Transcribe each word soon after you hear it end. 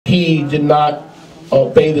did not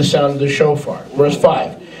obey the sound of the shofar. Verse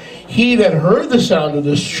 5. He that heard the sound of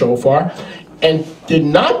the shofar and did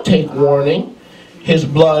not take warning, his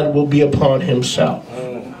blood will be upon himself.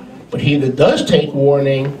 But he that does take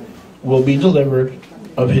warning will be delivered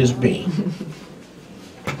of his being.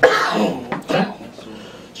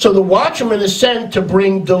 So the watchman is sent to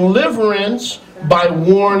bring deliverance by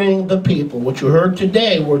warning the people. What you heard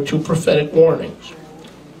today were 2 prophetic warnings.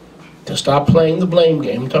 To stop playing the blame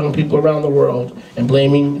game. I'm talking to people around the world and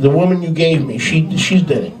blaming the woman you gave me. She's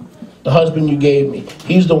did it. The husband you gave me.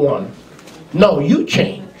 He's the one. No, you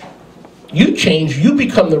change. You change. You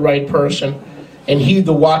become the right person and heed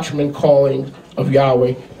the watchman calling of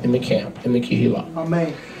Yahweh in the camp, in the Kehillah.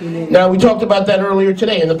 Amen. Now, we talked about that earlier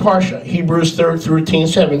today in the Parsha. Hebrews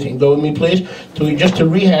 13:17. Go with me, please. Just to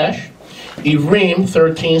rehash. Ivrim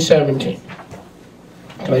 13:17.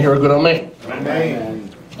 Can I hear a good amen? Amen.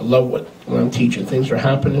 I love when I'm teaching. Things are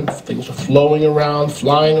happening. Things are flowing around,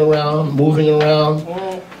 flying around, moving around.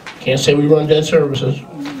 Can't say we run dead services.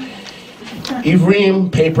 Ivrim,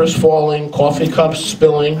 papers falling, coffee cups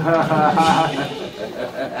spilling,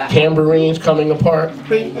 tambourines coming apart.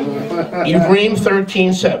 Ivrim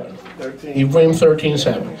 13:7. Ivrim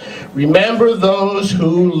 13:7. Remember those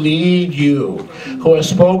who lead you, who have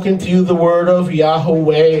spoken to you the word of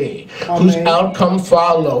Yahweh, whose outcome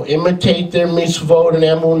follow. Imitate their mitzvot and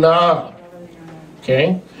emunah.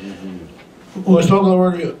 Okay? Who have spoken the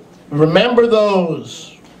word of you. Remember those.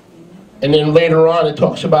 And then later on it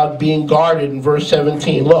talks about being guarded in verse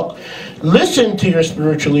 17. Look, listen to your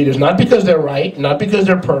spiritual leaders, not because they're right, not because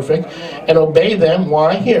they're perfect, and obey them.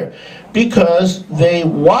 Why? Here. Because they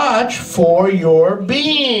watch for your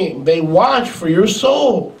being. They watch for your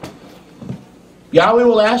soul. Yahweh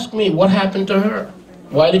will ask me, what happened to her?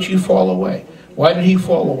 Why did she fall away? Why did he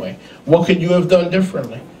fall away? What could you have done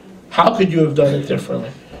differently? How could you have done it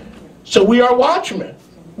differently? So we are watchmen.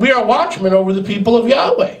 We are watchmen over the people of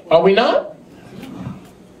Yahweh. Are we not?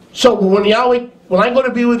 So when I go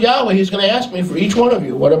to be with Yahweh, he's going to ask me for each one of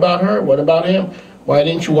you. What about her? What about him? Why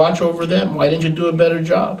didn't you watch over them? Why didn't you do a better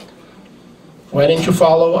job? Why didn't you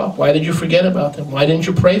follow up? Why did you forget about them? Why didn't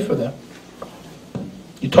you pray for them?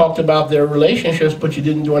 You talked about their relationships, but you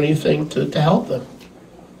didn't do anything to help them.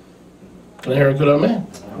 Can I hear a good amen?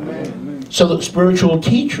 Amen. So the spiritual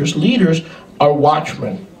teachers, leaders, are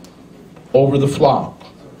watchmen over the flock.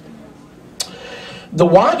 The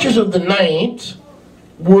watches of the night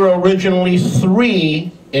were originally 3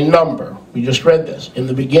 in number. We just read this. In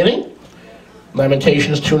the beginning,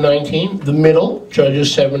 Lamentations 2:19. The middle,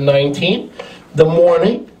 Judges 7:19. The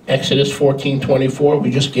morning, Exodus 14:24. We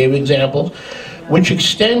just gave examples, which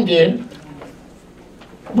extended.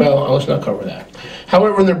 Well, let's not cover that.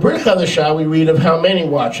 However, in the Brit Hadashah, we read of how many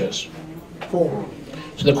watches? 4.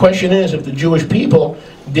 So the question is, if the Jewish people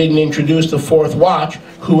didn't introduce the 4th watch,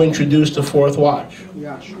 who introduced the 4th watch?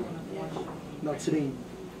 Yahshua. Not 3.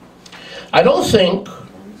 I don't think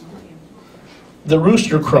the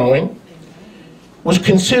rooster crowing was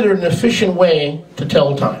considered an efficient way to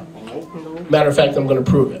tell time. Matter of fact, I'm going to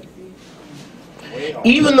prove it.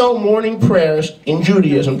 Even though morning prayers in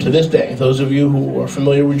Judaism to this day, those of you who are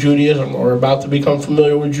familiar with Judaism or are about to become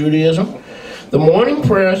familiar with Judaism, the morning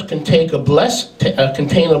prayers contain a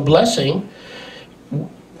blessing,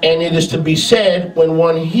 and it is to be said when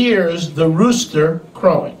one hears the rooster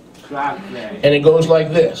crowing. And it goes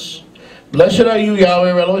like this. Blessed are you,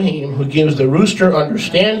 Yahweh Elohim, who gives the rooster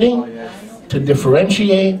understanding to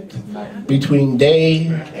differentiate between day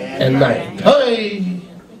and night. Hey!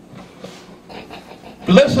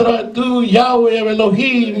 Blessed are you, Yahweh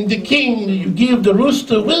Elohim, the King, you give the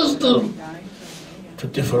rooster wisdom to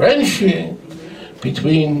differentiate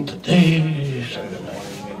between the days and the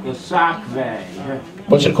night. The Sakve.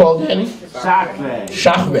 What's it called, Danny? Sakve.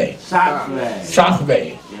 Shachve. Sakve.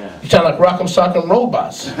 Shachve. You sound like Rock'em Sock'em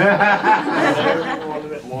Robots.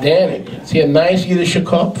 Danny, see a nice Yiddish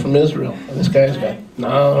cup from Israel. And this guy's got,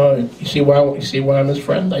 no, you see why I'm his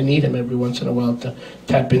friend? I need him every once in a while to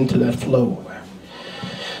tap into that flow.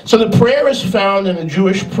 So the prayer is found in the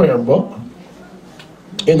Jewish prayer book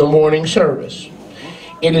in the morning service.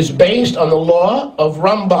 It is based on the law of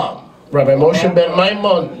Rambam, Rabbi Moshe ben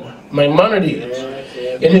Maimonides,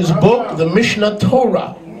 in his book, the Mishnah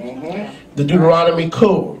Torah, the Deuteronomy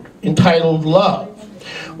Code, entitled Love,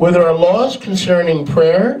 where there are laws concerning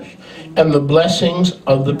prayers and the blessings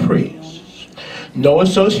of the priests. No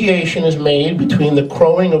association is made between the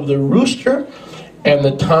crowing of the rooster and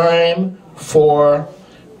the time for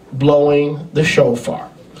blowing the shofar.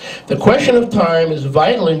 The question of time is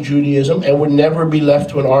vital in Judaism and would never be left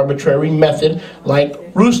to an arbitrary method like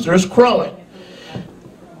roosters crowing.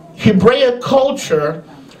 Hebraic culture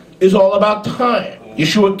is all about time.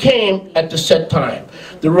 Yeshua came at the set time.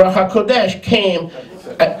 The Ruach HaKodesh came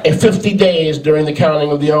at 50 days during the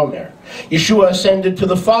counting of the Omer. Yeshua ascended to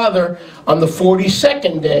the Father on the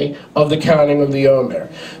 42nd day of the counting of the Omer.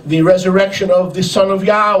 The resurrection of the Son of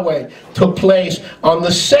Yahweh took place on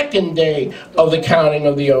the second day of the counting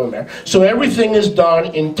of the Omer. So everything is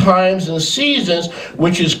done in times and seasons,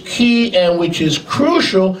 which is key and which is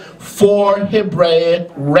crucial for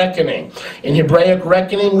Hebraic reckoning. In Hebraic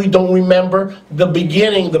reckoning, we don't remember the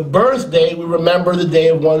beginning, the birthday. We remember the day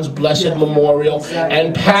of one's blessed memorial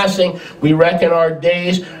and passing. We reckon our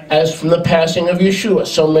days as from the passing of Yeshua.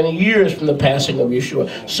 So many years from the passing of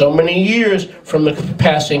Yeshua. So many years from the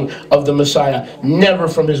passing of the Messiah. Never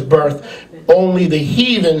from his birth. Only the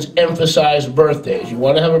heathens emphasize birthdays. You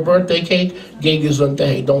want to have a birthday cake?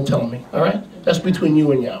 Hey, don't tell me. All right? That's between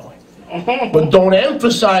you and Yahweh. But don't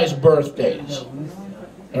emphasize birthdays.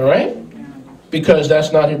 All right? Because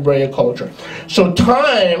that's not Hebraic culture. So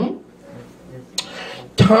time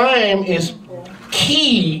is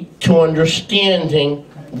key to understanding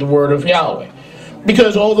the word of Yahweh.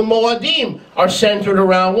 Because all the Moadim are centered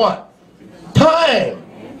around what? Time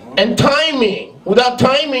and timing. Without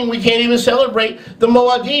timing, we can't even celebrate the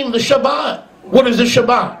Moadim, the Shabbat. What is the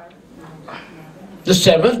Shabbat? The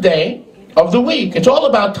seventh day of the week. It's all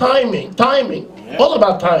about timing. Timing. All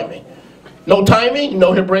about timing. No timing,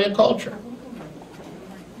 no Hebraic culture.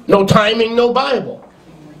 No timing, no Bible.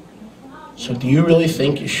 So do you really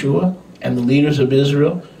think Yeshua and the leaders of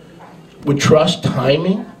Israel would trust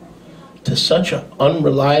timing to such an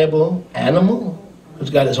unreliable animal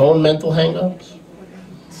who's got his own mental hang-ups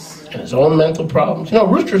and his own mental problems? You know,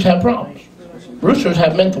 roosters have problems. Roosters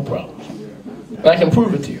have mental problems. And I can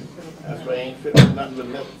prove it to you.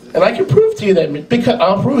 And I can prove to you that, because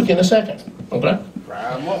I'll prove it to you in a second. Okay?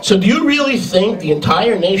 So do you really think the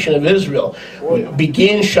entire nation of Israel would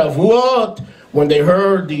begin Shavuot when they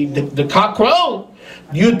heard the cock crow?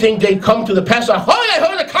 Do you think they'd come to the Pesach? Oh, I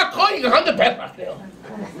heard the cock crow, you can come to Pesach.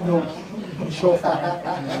 No. Shofar.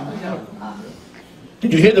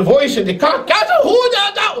 Did you hear the voice of the cock?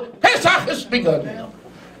 Pesach has begun now.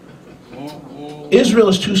 Israel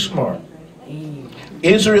is too smart.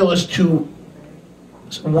 Israel is too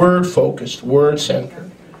word-focused,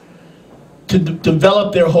 word-centered, to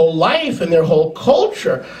develop their whole life and their whole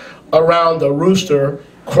culture around a rooster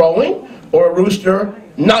crowing or a rooster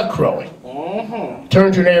not crowing.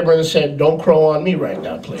 Turned to your neighbor and said, don't crow on me right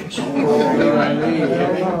now, please.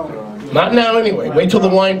 Not now anyway. Wait till the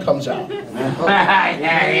wine comes out.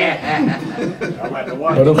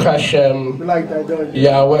 Baruch Hashem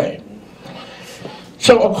Yahweh.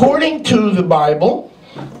 So according to the Bible,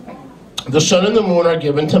 the sun and the moon are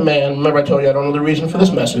given to man. Remember I told you I don't know the reason for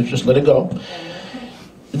this message. Just let it go.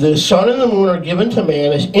 The sun and the moon are given to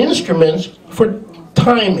man as instruments for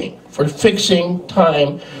timing, for fixing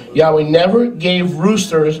time. Yahweh never gave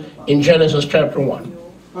roosters in Genesis chapter 1.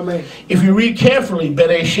 Amen. If you read carefully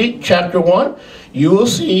Bereshit chapter 1, you will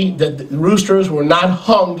see that the roosters were not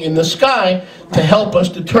hung in the sky to help us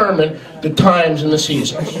determine the times and the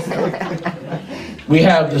seasons. We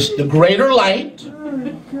have the greater light,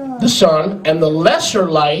 the sun, and the lesser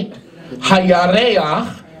light,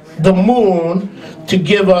 Hayareach, the moon, to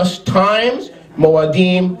give us times,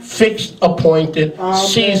 Moadim, fixed, appointed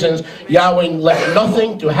seasons. Yahweh left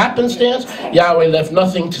nothing to happenstance. Yahweh left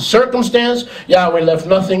nothing to circumstance. Yahweh left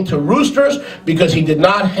nothing to roosters, because he did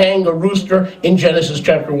not hang a rooster in Genesis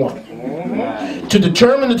chapter 1. To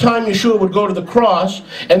determine the time Yeshua would go to the cross,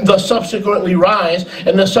 and thus subsequently rise,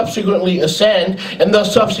 and thus subsequently ascend, and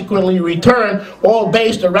thus subsequently return, all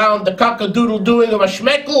based around the cock-a-doodle doing of a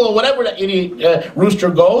shmekel, or whatever that idiot rooster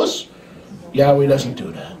goes, Yahweh doesn't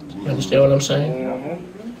do that. You understand what I'm saying?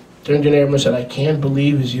 Turned to your neighbor and said, I can't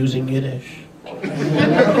believe he's using Yiddish.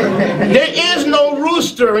 There is no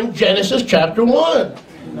rooster in Genesis chapter 1.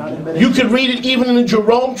 You could read it even in the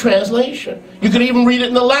Jerome translation. You could even read it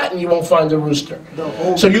in the Latin. You won't find the rooster.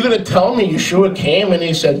 So you're going to tell me Yeshua came and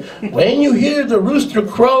he said, when you hear the rooster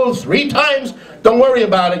crow 3 times, don't worry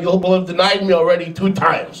about it. You'll have denied me already 2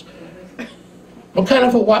 times. What kind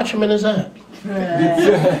of a watchman is that?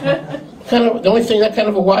 The only thing that kind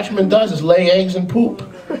of a watchman does is lay eggs and poop.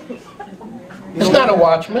 It's not a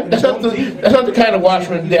watchman. That's not the kind of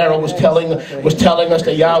watchman Darrell was telling us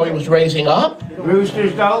that Yahweh was raising up.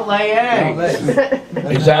 Roosters don't lay eggs.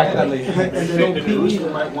 Exactly.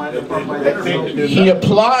 He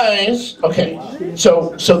applies. Okay.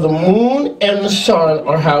 So the moon and the sun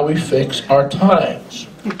are how we fix our times.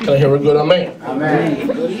 Can I hear a good amen? Amen.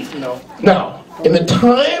 Now, in the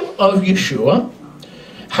time of Yeshua,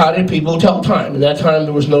 how did people tell time? In that time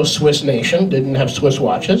there was no Swiss nation, didn't have Swiss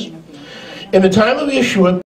watches. In the time of Yeshua,